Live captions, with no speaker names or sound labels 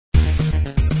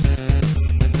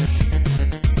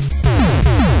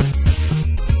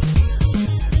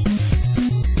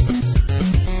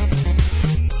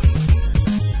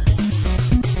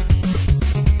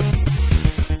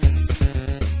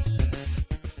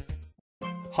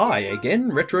Hi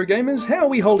again, retro gamers, how are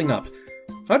we holding up?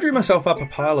 I drew myself up a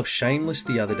pile of shame list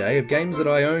the other day of games that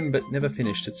I own but never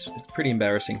finished. It's pretty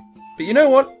embarrassing. But you know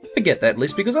what? Forget that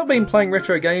list because I've been playing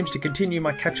retro games to continue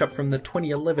my catch-up from the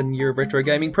 2011 year of retro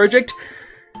gaming project,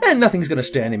 and nothing's going to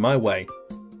stand in my way.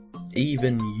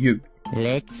 Even you.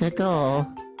 Let's go.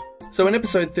 So in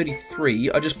episode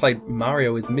 33, I just played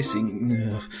Mario is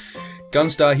Missing,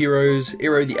 Gunstar Heroes,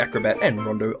 E.V.O the Acrobat, and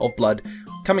Rondo of Blood.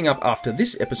 Coming up after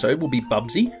this episode will be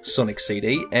Bubsy, Sonic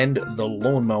CD, and The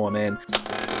Lawnmower Man.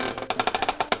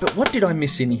 But what did I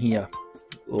miss in here?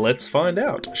 Let's find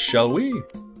out, shall we?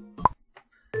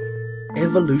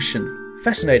 Evolution.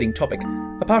 Fascinating topic.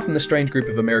 Apart from the strange group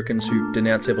of Americans who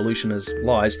denounce evolution as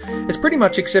lies, it's pretty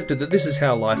much accepted that this is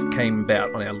how life came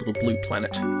about on our little blue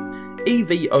planet.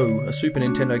 E.V.O, a Super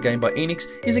Nintendo game by Enix,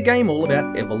 is a game all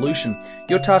about evolution.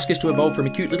 Your task is to evolve from a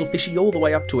cute little fishy all the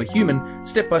way up to a human,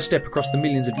 step by step across the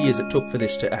millions of years it took for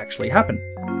this to actually happen.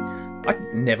 I'd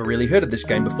never really heard of this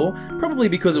game before, probably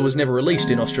because it was never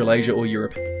released in Australasia or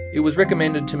Europe. It was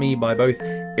recommended to me by both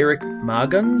Eric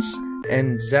Margans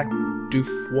and Zach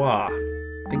Dufois.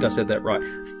 I think I said that right.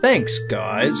 Thanks,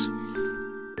 guys!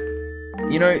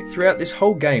 You know, throughout this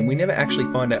whole game, we never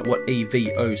actually find out what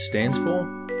E.V.O stands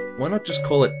for. Why not just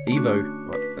call it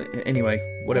EVO? Anyway,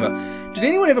 whatever. Did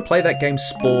anyone ever play that game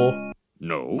Spore?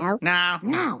 No. No.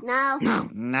 No. No. No. No.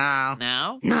 No.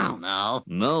 No. No. No.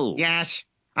 No. Yes.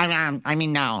 I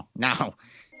mean, no. No.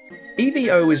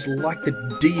 E.V.O is like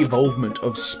the de-evolvement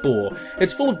of Spore.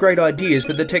 It's full of great ideas,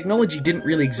 but the technology didn't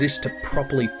really exist to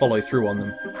properly follow through on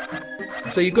them.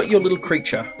 So you've got your little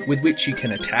creature, with which you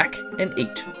can attack and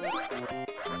eat.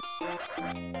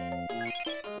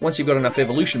 Once you've got enough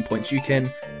evolution points, you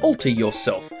can alter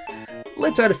yourself.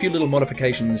 Let's add a few little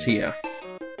modifications here.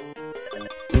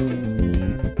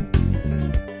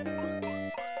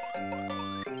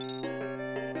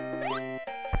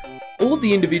 All of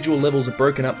the individual levels are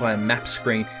broken up by a map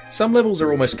screen. Some levels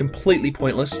are almost completely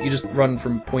pointless, you just run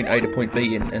from point A to point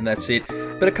B and that's it.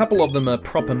 But a couple of them are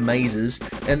proper mazes,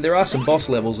 and there are some boss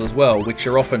levels as well, which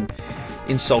are often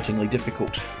insultingly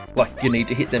difficult. Like, you need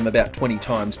to hit them about 20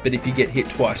 times, but if you get hit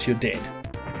twice, you're dead.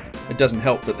 It doesn't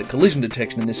help that the collision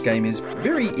detection in this game is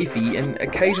very iffy and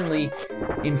occasionally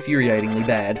infuriatingly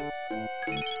bad.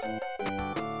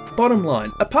 Bottom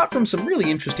line, apart from some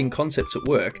really interesting concepts at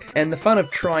work, and the fun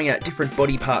of trying out different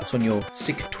body parts on your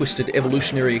sick, twisted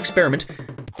evolutionary experiment,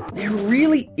 there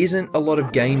really isn't a lot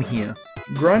of game here.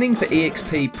 Grinding for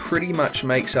EXP pretty much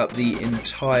makes up the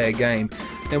entire game,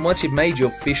 and once you've made your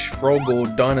fish, frog or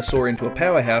dinosaur into a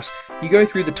powerhouse, you go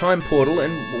through the time portal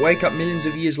and wake up millions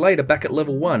of years later back at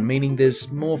level 1, meaning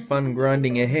there's more fun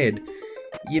grinding ahead.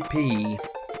 Yippee.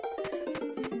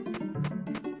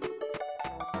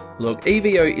 Look,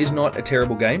 E.V.O is not a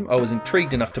terrible game. I was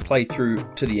intrigued enough to play through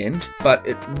to the end, but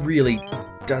it really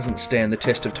doesn't stand the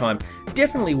test of time.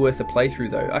 Definitely worth a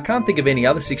playthrough though. I can't think of any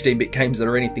other 16-bit games that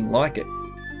are anything like it.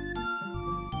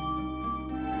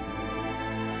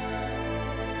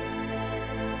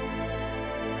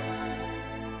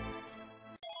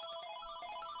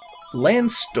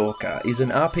 Landstalker is an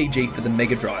RPG for the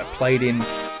Mega Drive, played in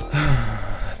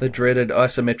the dreaded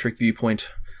isometric viewpoint,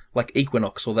 like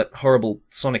Equinox or that horrible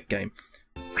Sonic game.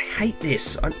 I hate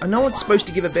this. I know it's supposed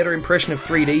to give a better impression of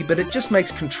 3D, but it just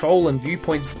makes control and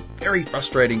viewpoints very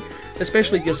frustrating,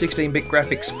 especially if your 16-bit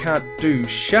graphics can't do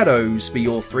shadows for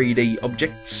your 3D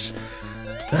objects.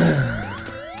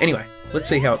 Anyway, let's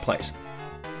see how it plays.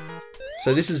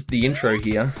 So this is the intro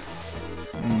here.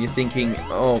 And you're thinking,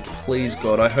 oh please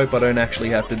God, I hope I don't actually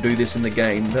have to do this in the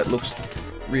game. That looks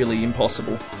really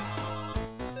impossible.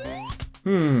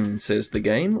 Says the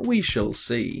game, we shall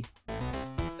see.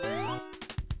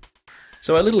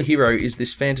 So our little hero is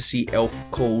this fantasy elf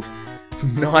called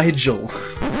Nigel.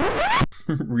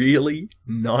 Really?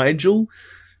 Nigel?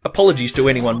 Apologies to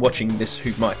anyone watching this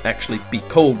who might actually be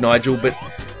called Nigel, but,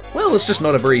 well, it's just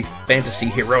not a very fantasy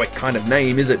heroic kind of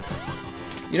name, is it?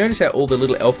 You notice how all the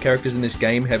little elf characters in this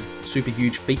game have super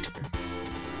huge feet?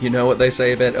 You know what they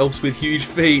say about elves with huge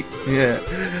feet? Yeah,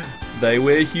 they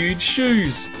wear huge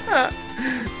shoes.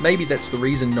 Maybe that's the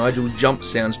reason Nigel's jump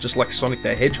sounds just like Sonic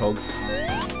the Hedgehog.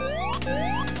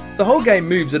 The whole game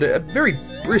moves at a very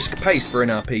brisk pace for an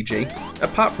RPG.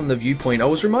 Apart from the viewpoint, I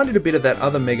was reminded a bit of that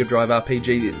other Mega Drive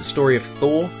RPG, The Story of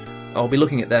Thor. I'll be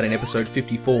looking at that in episode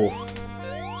 54.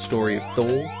 Story of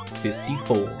Thor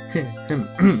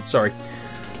 54. Sorry.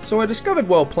 So I discovered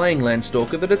while playing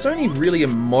Landstalker that it's only really a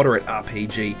moderate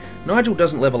RPG. Nigel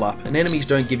doesn't level up, and enemies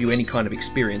don't give you any kind of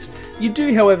experience. You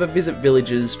do, however, visit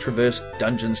villages, traverse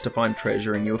dungeons to find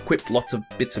treasure, and you equip lots of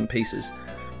bits and pieces.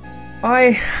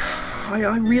 I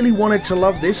I really wanted to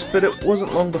love this, but it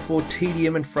wasn't long before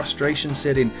tedium and frustration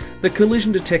set in. The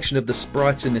collision detection of the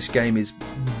sprites in this game is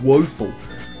woeful.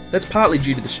 That's partly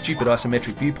due to the stupid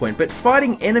isometric viewpoint, but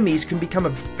fighting enemies can become a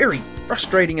very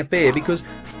frustrating affair because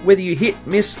whether you hit,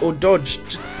 miss, or dodge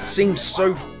just seems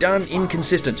so darn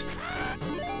inconsistent.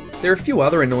 There are a few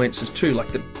other annoyances too,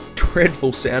 like the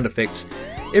dreadful sound effects.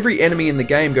 Every enemy in the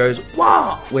game goes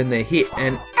 "wah" when they're hit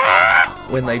and "ah"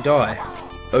 when they die.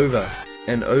 Over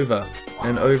and over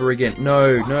and over again.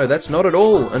 No, that's not at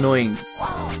all annoying.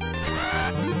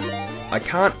 I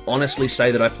can't honestly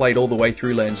say that I played all the way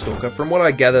through Landstalker. From what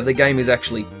I gather, the game is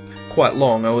actually quite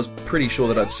long. I was pretty sure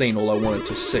that I'd seen all I wanted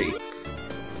to see.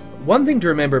 One thing to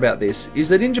remember about this is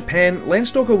that in Japan,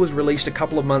 Landstalker was released a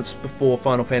couple of months before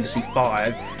Final Fantasy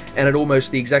V, and at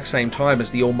almost the exact same time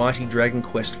as the almighty Dragon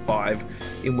Quest V,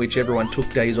 in which everyone took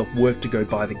days off work to go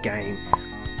buy the game.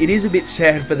 It is a bit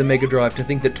sad for the Mega Drive to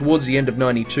think that towards the end of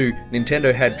 '92,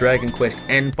 Nintendo had Dragon Quest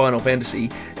and Final Fantasy,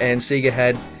 and Sega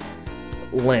had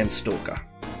Landstalker.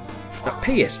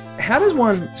 P.S. How does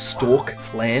one stalk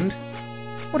land?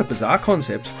 What a bizarre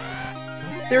concept.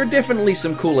 There are definitely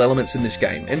some cool elements in this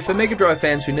game, and for Mega Drive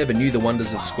fans who never knew the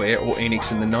wonders of Square or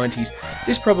Enix in the 90s,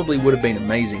 this probably would have been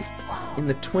amazing. In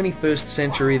the 21st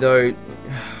century though,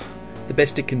 the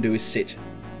best it can do is sit.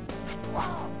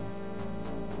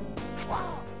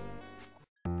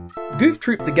 Goof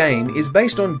Troop the game is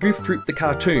based on Goof Troop the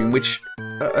cartoon, which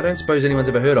I don't suppose anyone's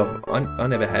ever heard of. I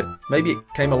never had. Maybe it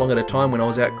came along at a time when I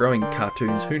was outgrowing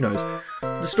cartoons, who knows.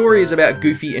 The story is about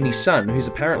Goofy and his son, who's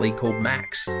apparently called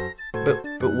Max. But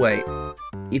wait,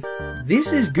 if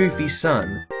this is Goofy's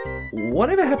son,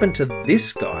 whatever happened to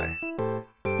this guy?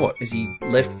 What, is he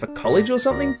left for college or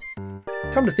something?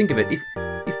 Come to think of it,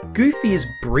 if Goofy is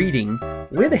breeding,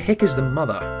 where the heck is the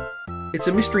mother? It's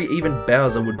a mystery even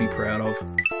Bowser would be proud of.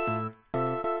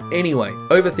 Anyway,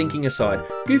 overthinking aside,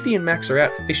 Goofy and Max are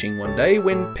out fishing one day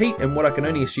when Pete and what I can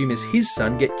only assume is his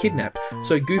son get kidnapped,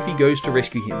 so Goofy goes to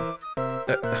rescue him.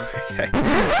 Okay,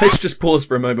 let's just pause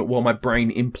for a moment while my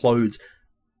brain implodes.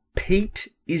 Pete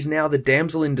is now the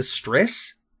damsel in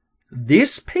distress?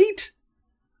 This Pete?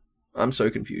 I'm so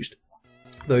confused.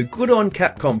 Though good on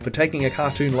Capcom for taking a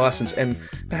cartoon license and,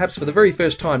 perhaps for the very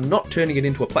first time, not turning it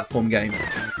into a platform game.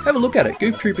 Have a look at it.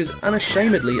 Goof Troop is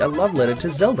unashamedly a love letter to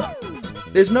Zelda.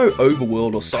 There's no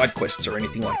overworld or side quests or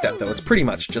anything like that though, it's pretty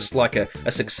much just like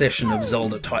a succession of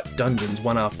Zelda-type dungeons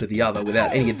one after the other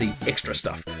without any of the extra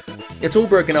stuff. It's all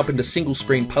broken up into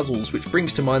single-screen puzzles, which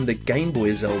brings to mind the Game Boy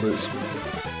Zeldas.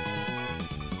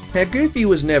 Now Goofy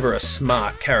was never a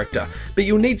smart character, but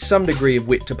you'll need some degree of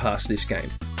wit to pass this game.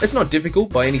 It's not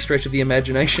difficult by any stretch of the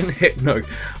imagination, heck no,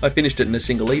 I finished it in a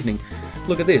single evening.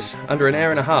 Look at this, under an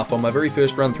hour and a half on my very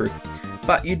first run-through.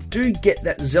 But you do get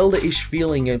that Zelda-ish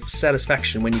feeling of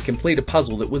satisfaction when you complete a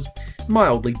puzzle that was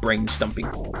mildly brain-stumping.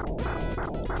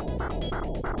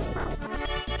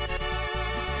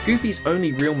 Goofy's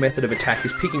only real method of attack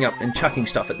is picking up and chucking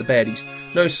stuff at the baddies.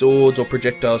 No swords or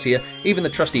projectiles here, even the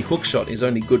trusty hookshot is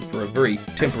only good for a very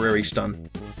temporary stun.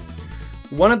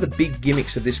 One of the big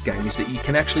gimmicks of this game is that you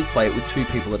can actually play it with two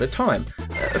people at a time,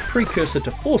 a precursor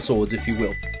to Four Swords if you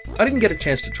will. I didn't get a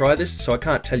chance to try this, so I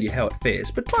can't tell you how it fares,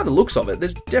 but by the looks of it,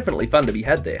 there's definitely fun to be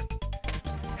had there.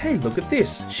 Hey, look at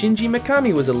this! Shinji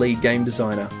Mikami was a lead game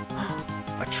designer.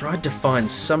 I tried to find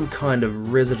some kind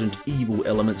of Resident Evil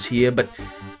elements here, but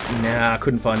nah, I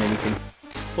couldn't find anything.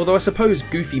 Although I suppose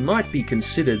Goofy might be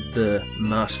considered the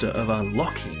master of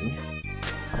unlocking.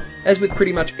 As with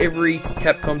pretty much every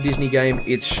Capcom Disney game,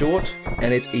 it's short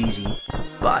and it's easy,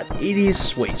 but it is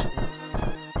sweet.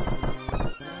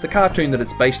 The cartoon that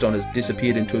it's based on has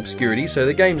disappeared into obscurity, so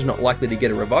the game's not likely to get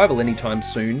a revival anytime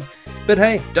soon. But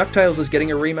hey, DuckTales is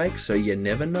getting a remake, so you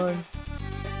never know.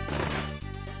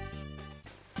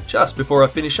 Just before I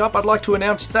finish up, I'd like to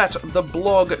announce that the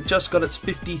blog just got its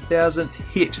 50,000th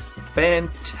hit.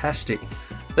 Fantastic.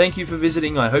 Thank you for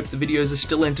visiting, I hope the videos are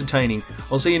still entertaining.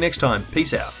 I'll see you next time.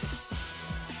 Peace out.